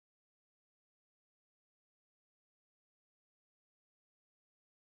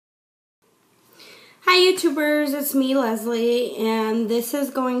Hi YouTubers, it's me Leslie, and this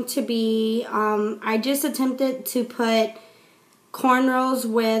is going to be, I just attempted to put cornrows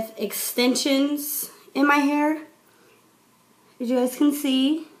with extensions in my hair, as you guys can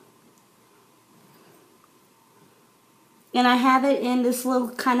see. And I have it in this little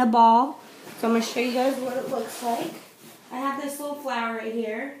kind of ball, so I'm going to show you guys what it looks like. I have this little flower right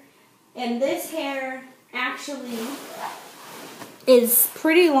here, and this hair actually is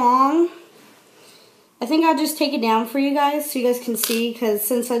pretty long. I think I'll just take it down for you guys so you guys can see, because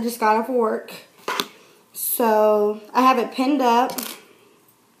since I just got off work. So I have it pinned up.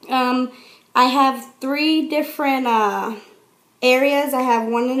 I have 3 different areas. I have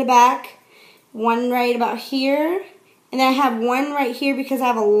one in the back, one right about here, and then I have one right here because I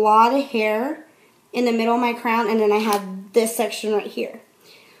have a lot of hair in the middle of my crown, and then I have this section right here.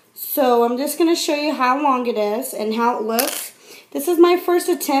 So I'm just going to show you how long it is and how it looks. This is my first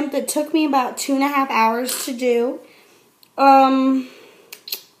attempt. It took me about 2.5 hours to do. I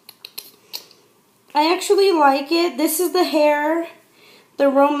actually like it. This is the hair, the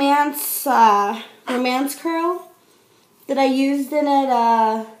romance curl that I used in it.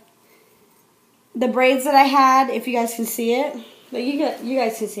 The braids that I had, if you guys can see it. But you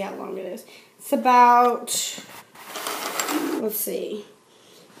guys can see how long it is. It's about, let's see.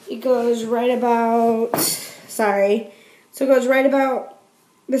 It goes right about, sorry. So it goes right about,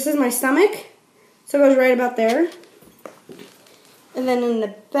 this is my stomach, so it goes right about there. And then in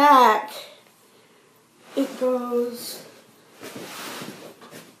the back, it goes,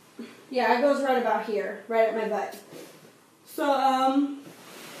 yeah, it goes right about here, right at my butt. So,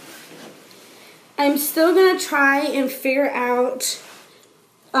 I'm still going to try and figure out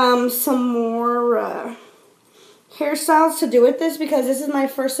some more hairstyles to do with this, because this is my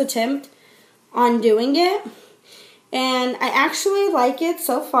first attempt on doing it. And I actually like it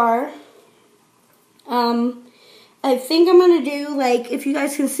so far. I think I'm going to do, like, if you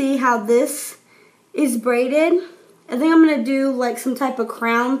guys can see how this is braided, I think I'm going to do, like, some type of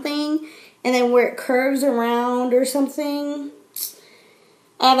crown thing, and then where it curves around or something.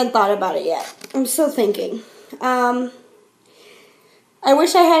 I haven't thought about it yet. I'm still thinking. I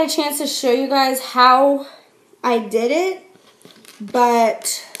wish I had a chance to show you guys how I did it,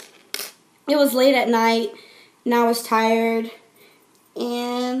 but it was late at night. Now I was tired,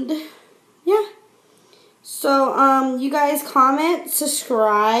 and yeah. So you guys comment,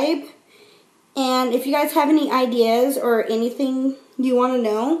 subscribe, and if you guys have any ideas or anything you want to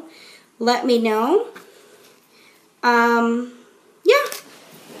know, let me know. Yeah.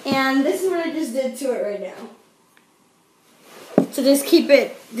 And this is what I just did to it right now. So just keep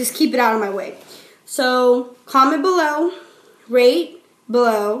it out of my way. So comment below, rate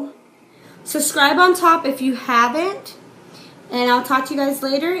below. Subscribe on top if you haven't. And I'll talk to you guys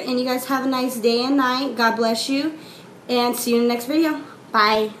later. And you guys have a nice day and night. God bless you. And see you in the next video.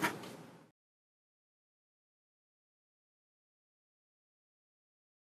 Bye.